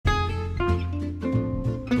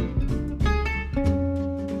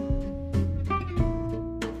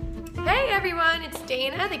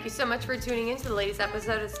Dana. Thank you so much for tuning in to the latest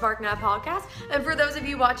episode of SparkNap Podcast. And for those of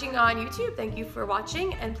you watching on YouTube, thank you for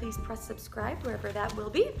watching, and please press subscribe wherever that will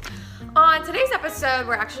be. On today's episode,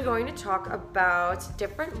 we're actually going to talk about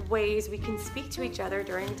different ways we can speak to each other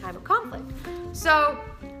during a time of conflict. So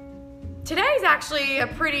today's actually a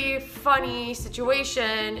pretty funny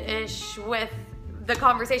situation-ish with the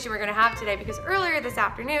conversation we're going to have today, because earlier this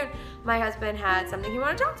afternoon my husband had something he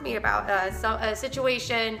wanted to talk to me about, a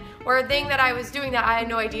situation or a thing that I was doing that I had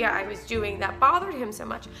no idea I was doing that bothered him so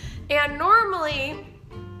much. And normally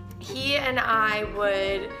he and I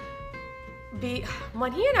would be,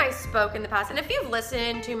 when he and I spoke in the past, and if you've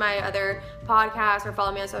listened to my other podcasts or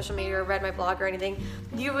follow me on social media or read my blog or anything,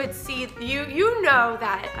 you would see, you know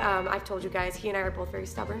that I've told you guys he and I are both very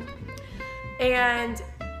stubborn. And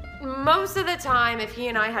most of the time, if he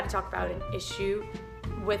and I had to talk about an issue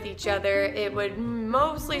with each other, it would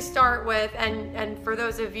mostly start with, and for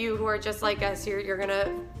those of you who are just like us, you're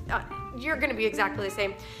gonna be exactly the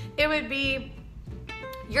same. It would be,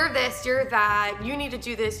 you're this, you're that, you need to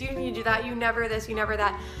do this, you need to do that, you never this, you never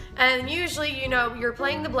that. And usually, you're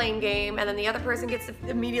playing the blame game, and then the other person gets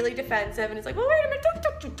immediately defensive, and it's like, well, wait a minute,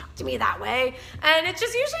 don't talk to me that way. And it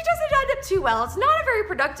just usually doesn't end up too well. It's not a very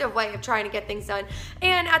productive way of trying to get things done.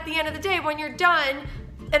 And at the end of the day, when you're done,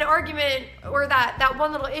 an argument or that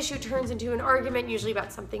one little issue turns into an argument, usually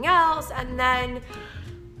about something else, and then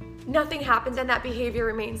nothing happens, and that behavior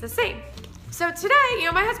remains the same. So today,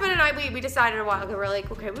 my husband and I, we decided a while ago, we're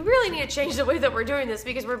like, okay, we really need to change the way that we're doing this,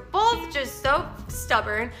 because we're both just so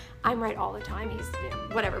stubborn. I'm right all the time, he's,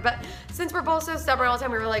 whatever. But since we're both so stubborn all the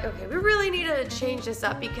time, we were like, okay, we really need to change this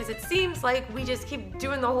up, because it seems like we just keep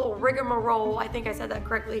doing the whole rigmarole, I think I said that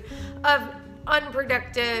correctly, of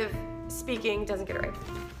unproductive speaking, doesn't get it right.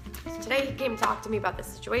 So today he came to talk to me about this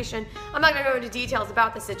situation. I'm not going to go into details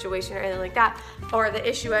about the situation or anything like that, or the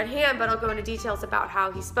issue at hand, but I'll go into details about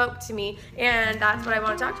how he spoke to me, and that's what I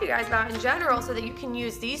want to talk to you guys about in general, so that you can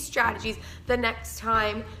use these strategies the next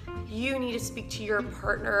time you need to speak to your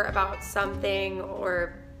partner about something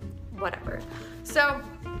or whatever. So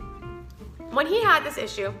when he had this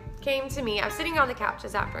issue, came to me, I was sitting on the couch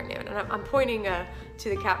this afternoon, and I'm pointing to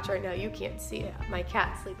the couch right now. You can't see it, my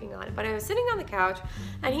cat's sleeping on it, but I was sitting on the couch,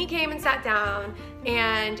 and he came and sat down,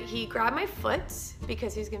 and he grabbed my foot,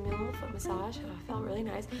 because he was giving me a little foot massage, and I felt really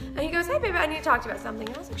nice, and he goes, hey baby, I need to talk to you about something.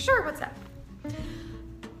 And I was like, sure, what's up?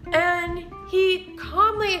 And he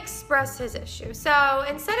calmly expressed his issue. So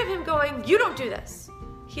instead of him going, you don't do this,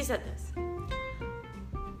 he said this: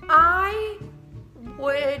 I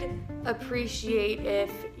would appreciate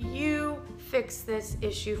if you fix this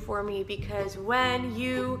issue for me, because when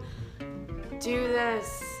you do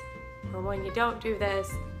this, or when you don't do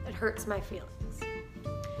this, it hurts my feelings.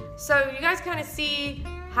 So you guys kind of see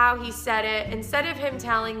how he said it. Instead of him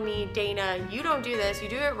telling me, Dana, you don't do this, you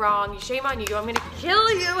do it wrong, shame on you, I'm gonna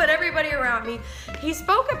kill you and everybody around me, he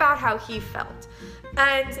spoke about how he felt.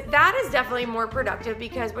 And that is definitely more productive,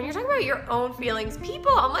 because when you're talking about your own feelings,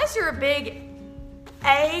 people, unless you're a big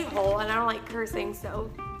a-hole, and I don't like cursing,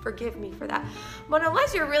 so forgive me for that, but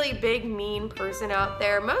unless you're a really big, mean person out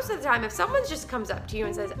there, most of the time, if someone just comes up to you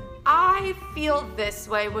and says, I feel this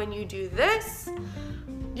way when you do this,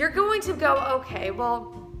 you're going to go, okay,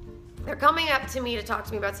 well, they're coming up to me to talk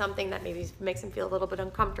to me about something that maybe makes them feel a little bit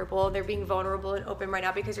uncomfortable. They're being vulnerable and open right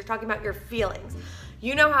now because you're talking about your feelings.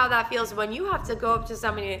 You know how that feels when you have to go up to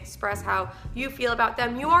somebody and express how you feel about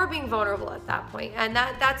them. You are being vulnerable at that point, and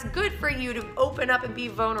that's good for you to open up and be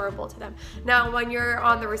vulnerable to them. Now, when you're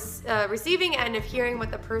on the receiving end of hearing what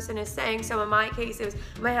the person is saying, so in my case, it was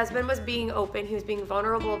my husband was being open. He was being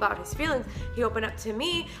vulnerable about his feelings. He opened up to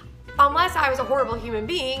me. Unless I was a horrible human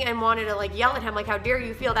being and wanted to yell at him, how dare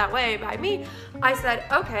you feel that way by me, I said,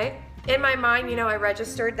 okay. In my mind, I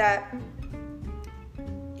registered that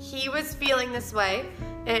he was feeling this way.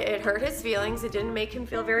 It hurt his feelings. It didn't make him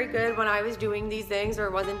feel very good when I was doing these things or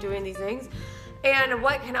wasn't doing these things. And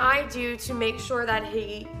what can I do to make sure that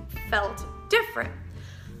he felt different?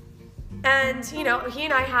 And, he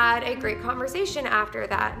and I had a great conversation after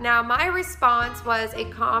that. Now, my response was a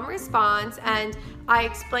calm response, and I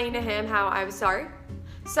explained to him how I was sorry.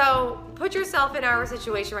 So put yourself in our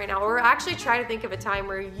situation right now, or actually try to think of a time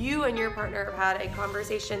where you and your partner have had a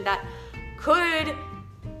conversation that could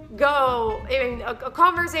go, a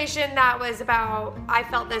conversation that was about, I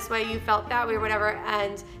felt this way, you felt that way, or whatever,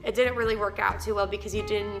 and it didn't really work out too well because you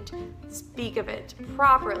didn't speak of it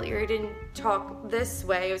properly, or you didn't talk this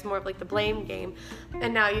way. It was more of the blame game.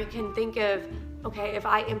 And now you can think of, okay, if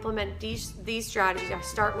I implement these strategies, I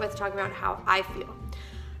start with talking about how I feel.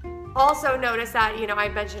 Also notice that, I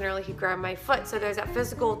mentioned earlier he grabbed my foot, so there's that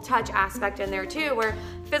physical touch aspect in there too, where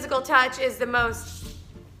physical touch is the most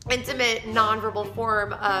intimate, nonverbal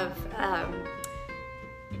form of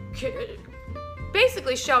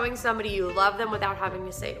basically showing somebody you love them without having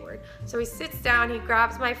to say a word. So he sits down, he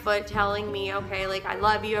grabs my foot, telling me, okay, like, I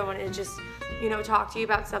love you, I want to just, talk to you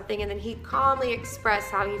about something. And then he calmly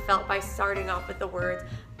expressed how he felt by starting off with the words,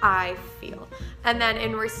 I feel. And then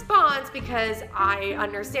in response, because I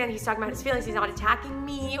understand he's talking about his feelings, he's not attacking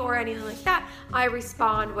me or anything like that, I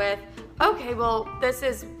respond with, okay, well,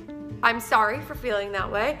 I'm sorry for feeling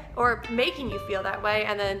that way or making you feel that way.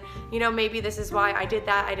 And then, maybe this is why I did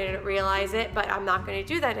that. I didn't realize it, but I'm not going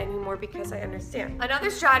to do that anymore because I understand. Another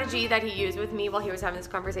strategy that he used with me while he was having this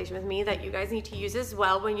conversation with me that you guys need to use as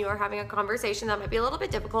well when you are having a conversation that might be a little bit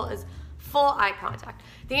difficult is full eye contact.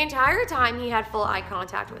 The entire time he had full eye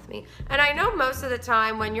contact with me. And I know most of the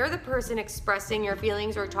time when you're the person expressing your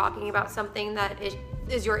feelings or talking about something that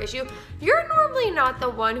is your issue, you're normally not the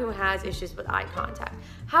one who has issues with eye contact.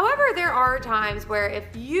 However, there are times where if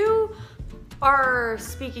you are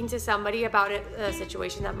speaking to somebody about a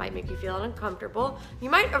situation that might make you feel uncomfortable, you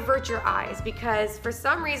might avert your eyes because for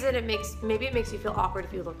some reason maybe it makes you feel awkward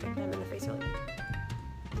if you look at them in the face. You're like,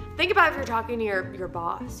 think about if you're talking to your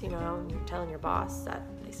boss, and you're telling your boss that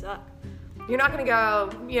they suck. You're not gonna go,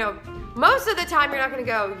 most of the time you're not gonna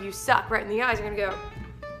go, you suck, right in the eyes. You're gonna go,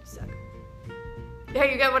 you suck. Yeah,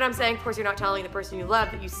 you get what I'm saying? Of course, you're not telling the person you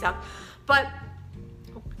love that you suck, but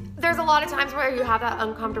there's a lot of times where you have that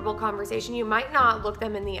uncomfortable conversation. You might not look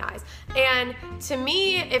them in the eyes. And to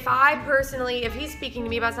me, if he's speaking to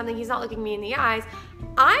me about something, he's not looking me in the eyes,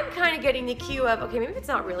 I'm kind of getting the cue of, okay, maybe it's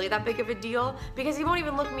not really that big of a deal because he won't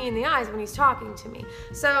even look me in the eyes when he's talking to me.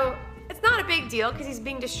 So it's not a big deal because he's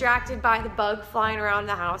being distracted by the bug flying around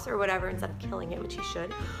the house or whatever instead of killing it, which he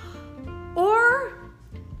should. Or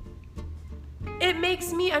it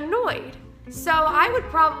makes me annoyed. So I would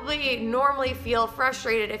probably normally feel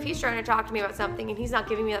frustrated if he's trying to talk to me about something and he's not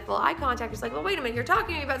giving me that full eye contact. It's like, well, wait a minute, you're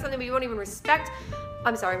talking to me about something but you won't even respect.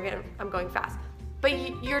 I'm sorry, I'm going fast.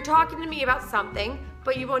 But you're talking to me about something,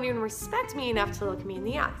 but you won't even respect me enough to look me in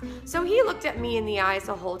the eyes. So he looked at me in the eyes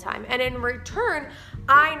the whole time. And in return,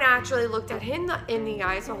 I naturally looked at him in the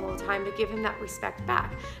eyes the whole time to give him that respect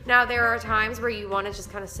back. Now, there are times where you want to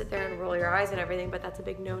just kind of sit there and roll your eyes and everything, but that's a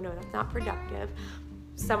big no-no. That's not productive.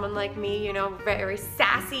 Someone like me, very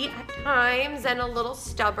sassy at times and a little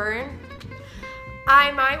stubborn,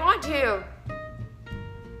 I might want to.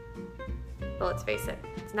 But let's face it,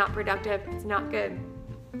 it's not productive, it's not good.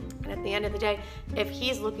 And at the end of the day, if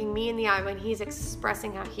he's looking me in the eye when he's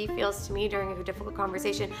expressing how he feels to me during a difficult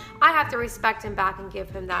conversation, I have to respect him back and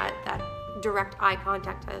give him that direct eye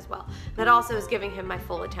contact as well. That also is giving him my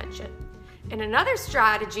full attention. And another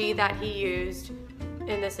strategy that he used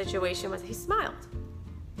in this situation was he smiled.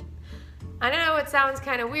 I know it sounds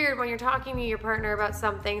kind of weird when you're talking to your partner about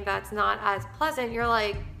something that's not as pleasant. You're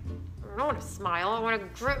like, I don't want to smile. I want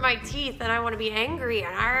to grit my teeth and I want to be angry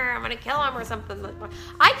and I'm going to kill him or something.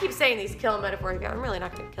 I keep saying these kill metaphors. I'm really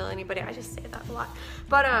not going to kill anybody. I just say that a lot.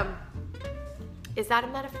 But is that a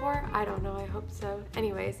metaphor? I don't know. I hope so.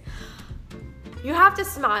 Anyways, you have to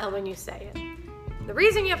smile when you say it. The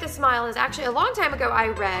reason you have to smile is actually a long time ago I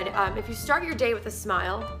read, if you start your day with a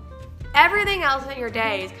smile, everything else in your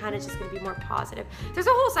day is kind of just going to be more positive. There's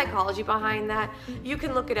a whole psychology behind that. You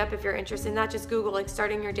can look it up if you're interested in that. Just Google like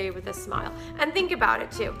starting your day with a smile. And think about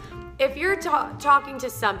it too. If you're talking to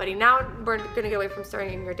somebody, now we're going to get away from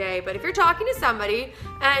starting your day, but if you're talking to somebody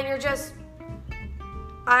and you're just,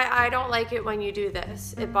 I don't like it when you do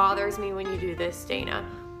this. It bothers me when you do this, Dana.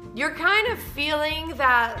 You're kind of feeling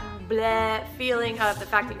that bleh feeling of the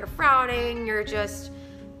fact that you're frowning. You're just...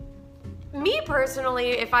 Me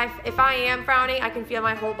personally, if I am frowning, I can feel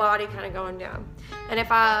my whole body kind of going down. And if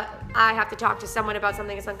I have to talk to someone about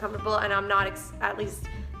something that's uncomfortable and I'm not at least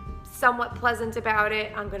somewhat pleasant about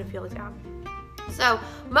it, I'm going to feel it down. So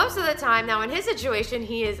most of the time now in his situation,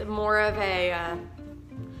 he is more of a,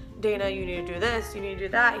 Dana, you need to do this, you need to do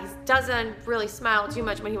that. He doesn't really smile too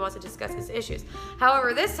much when he wants to discuss his issues.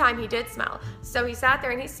 However, this time he did smile. So he sat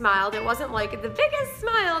there and he smiled. It wasn't like the biggest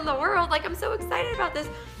smile in the world, like I'm so excited about this.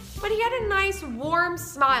 But he had a nice, warm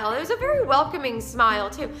smile. It was a very welcoming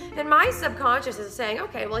smile, too. And my subconscious is saying,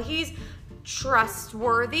 okay, well, he's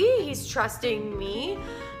trustworthy. He's trusting me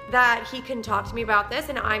that he can talk to me about this,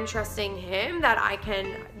 and I'm trusting him that I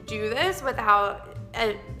can do this without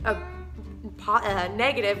a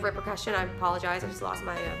negative repercussion. I apologize. I just lost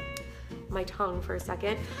my tongue for a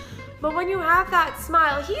second. But when you have that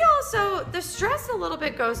smile, the stress a little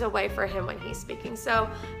bit goes away for him when he's speaking. So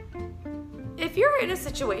if you're in a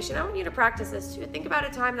situation, I want you to practice this too. Think about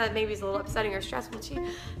a time that maybe is a little upsetting or stressful to you.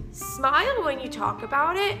 Smile when you talk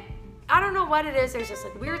about it I don't know what it is. There's just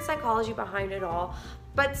like weird psychology behind it all.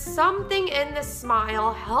 But something in the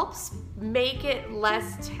smile helps make it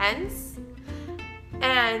less tense.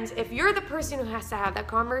 And if you're the person who has to have that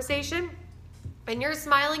conversation and you're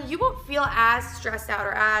smiling, you won't feel as stressed out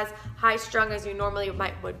or as high-strung as you normally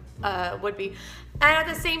would be. And at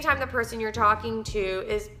the same time, the person you're talking to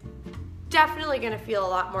is definitely going to feel a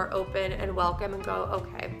lot more open and welcome and go,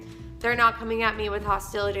 okay, they're not coming at me with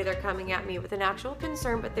hostility, they're coming at me with an actual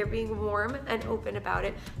concern, but they're being warm and open about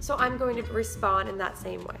it. So I'm going to respond in that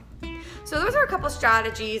same way. So those are a couple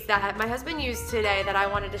strategies that my husband used today that I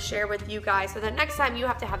wanted to share with you guys so that next time you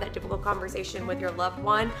have to have that difficult conversation with your loved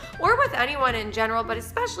one or with anyone in general, but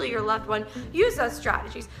especially your loved one, use those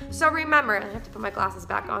strategies. So remember, I have to put my glasses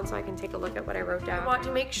back on so I can take a look at what I wrote down. You want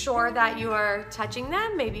to make sure that you are touching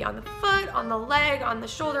them, maybe on the foot, on the leg, on the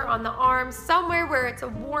shoulder, on the arm, somewhere where it's a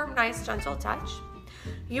warm, nice, gentle touch.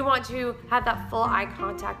 You want to have that full eye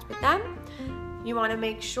contact with them. You want to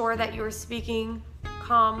make sure that you're speaking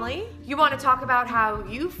calmly. You want to talk about how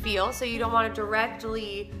you feel, so you don't want to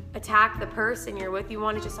directly attack the person you're with. You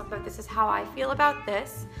want to just talk about, this is how I feel about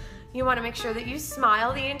this. You want to make sure that you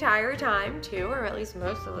smile the entire time too, or at least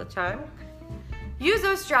most of the time. Use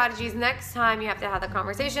those strategies next time you have to have the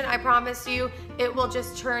conversation. I promise you, it will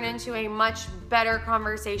just turn into a much better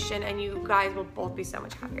conversation and you guys will both be so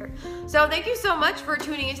much happier. So thank you so much for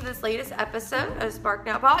tuning into this latest episode of Spark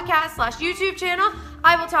Now Podcast / YouTube channel.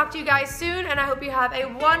 I will talk to you guys soon and I hope you have a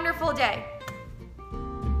wonderful day.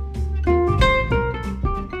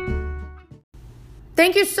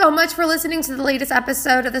 Thank you so much for listening to the latest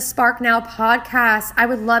episode of the Spark Now podcast. I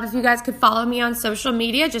would love if you guys could follow me on social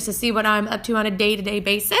media just to see what I'm up to on a day-to-day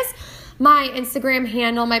basis. My Instagram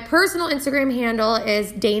handle, my personal Instagram handle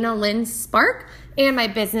is Dana Lynn Spark, and my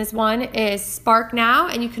business one is Spark Now,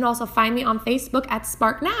 and you can also find me on Facebook at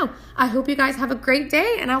Spark Now. I hope you guys have a great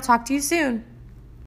day, and I'll talk to you soon.